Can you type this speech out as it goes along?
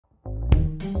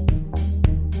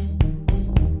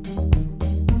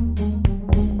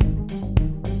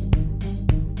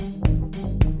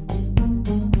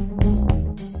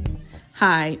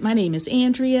Hi, my name is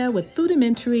Andrea with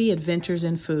Foodamentary Adventures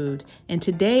in Food, and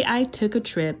today I took a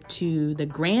trip to the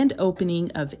grand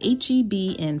opening of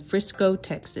H-E-B in Frisco,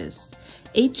 Texas.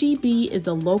 H-E-B is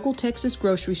a local Texas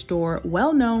grocery store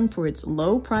well known for its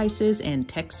low prices and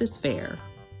Texas fare.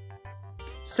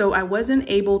 So I wasn't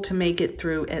able to make it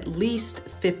through at least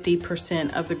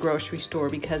 50% of the grocery store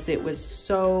because it was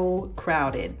so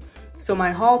crowded. So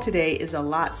my haul today is a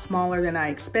lot smaller than I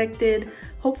expected.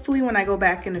 Hopefully when I go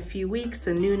back in a few weeks,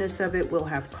 the newness of it will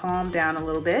have calmed down a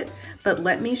little bit, but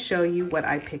let me show you what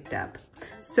I picked up.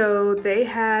 So they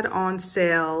had on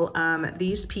sale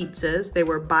these pizzas. They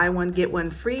were buy one, get one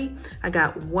free. I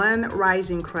got one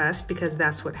rising crust because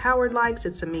that's what Howard likes.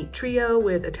 It's a meat trio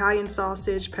with Italian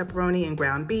sausage, pepperoni, and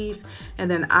ground beef. And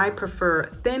then I prefer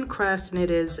thin crust, and it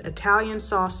is Italian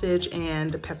sausage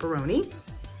and pepperoni.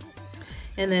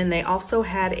 And then they also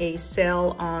had a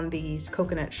sale on these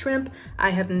coconut shrimp. I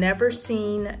have never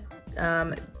seen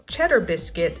cheddar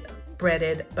biscuit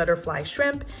breaded butterfly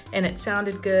shrimp, and it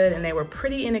sounded good, and they were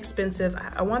pretty inexpensive.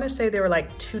 I want to say they were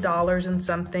like $2 and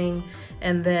something.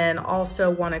 And then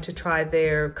also wanted to try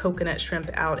their coconut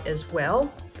shrimp out as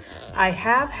well. I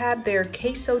have had their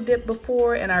queso dip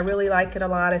before, and I really like it a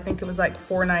lot. I think it was like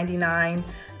 $4.99.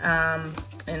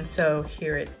 And so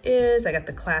here it is. I got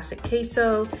the classic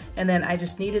queso, and then I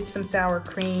just needed some sour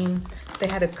cream. They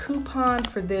had a coupon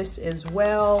for this as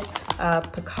well,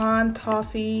 pecan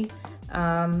toffee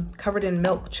covered in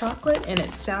milk chocolate, and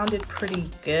it sounded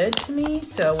pretty good to me,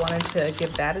 so I wanted to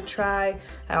give that a try.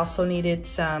 I also needed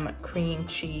some cream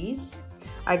cheese.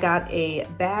 I got a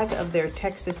bag of their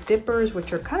Texas dippers,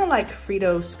 which are kind of like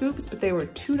Frito scoops, but they were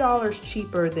 $2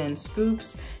 cheaper than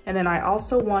scoops. And then I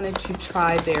also wanted to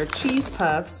try their cheese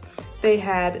puffs. They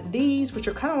had these, which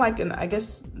are kind of like, I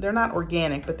guess they're not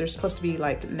organic, but they're supposed to be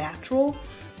like natural.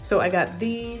 So I got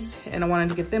these, and I wanted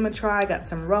to give them a try. I got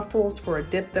some Ruffles for a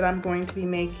dip that I'm going to be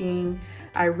making.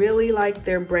 I really like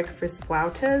their breakfast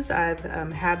flautas.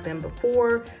 I've had them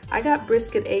before. I got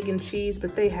brisket, egg, and cheese,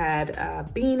 but they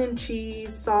had bean and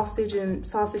cheese, sausage,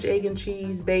 egg, and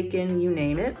cheese, bacon, you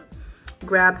name it.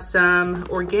 Grabbed some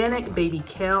organic baby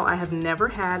kale. I have never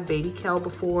had baby kale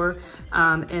before,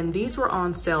 and these were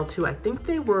on sale too. I think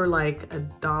they were like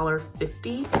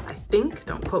 $1.50, I think.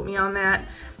 Don't quote me on that.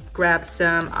 Grabbed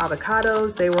some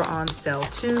avocados. They were on sale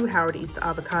too. Howard eats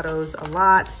avocados a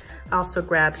lot. Also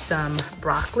grabbed some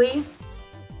broccoli.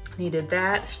 Needed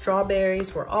that.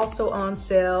 Strawberries were also on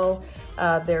sale.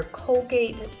 Their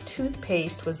Colgate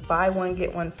toothpaste was buy one,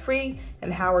 get one free.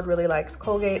 And Howard really likes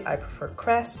Colgate. I prefer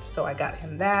Crest, so I got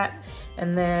him that.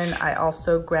 And then I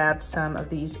also grabbed some of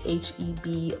these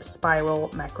H-E-B spiral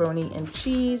macaroni and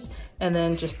cheese, and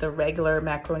then just the regular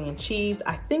macaroni and cheese.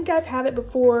 I think I've had it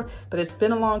before, but it's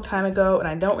been a long time ago, and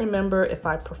I don't remember if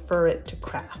I prefer it to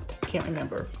Kraft. I can't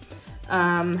remember.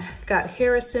 Got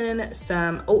Harrison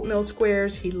some oatmeal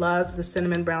squares. He loves the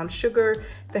cinnamon brown sugar.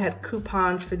 They had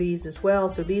coupons for these as well.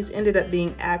 So these ended up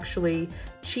being actually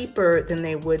cheaper than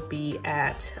they would be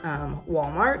at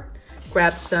Walmart.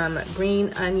 Grabbed some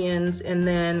green onions, and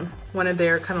then one of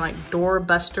their kind of like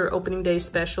doorbuster opening day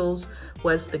specials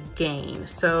was the Gain.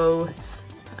 So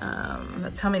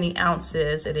that's how many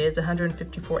ounces it is,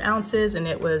 154 ounces, and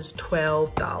it was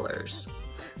 $12.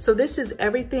 So this is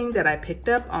everything that I picked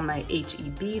up on my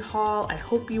H-E-B haul. I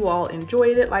hope you all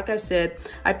enjoyed it. Like I said,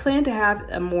 I plan to have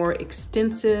a more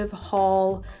extensive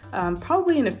haul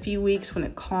probably in a few weeks when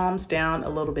it calms down a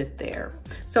little bit there.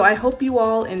 So I hope you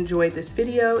all enjoyed this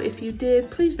video. If you did,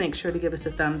 please make sure to give us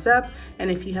a thumbs up. And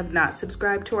if you have not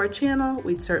subscribed to our channel,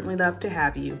 we'd certainly love to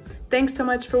have you. Thanks so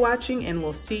much for watching, and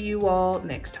we'll see you all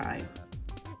next time.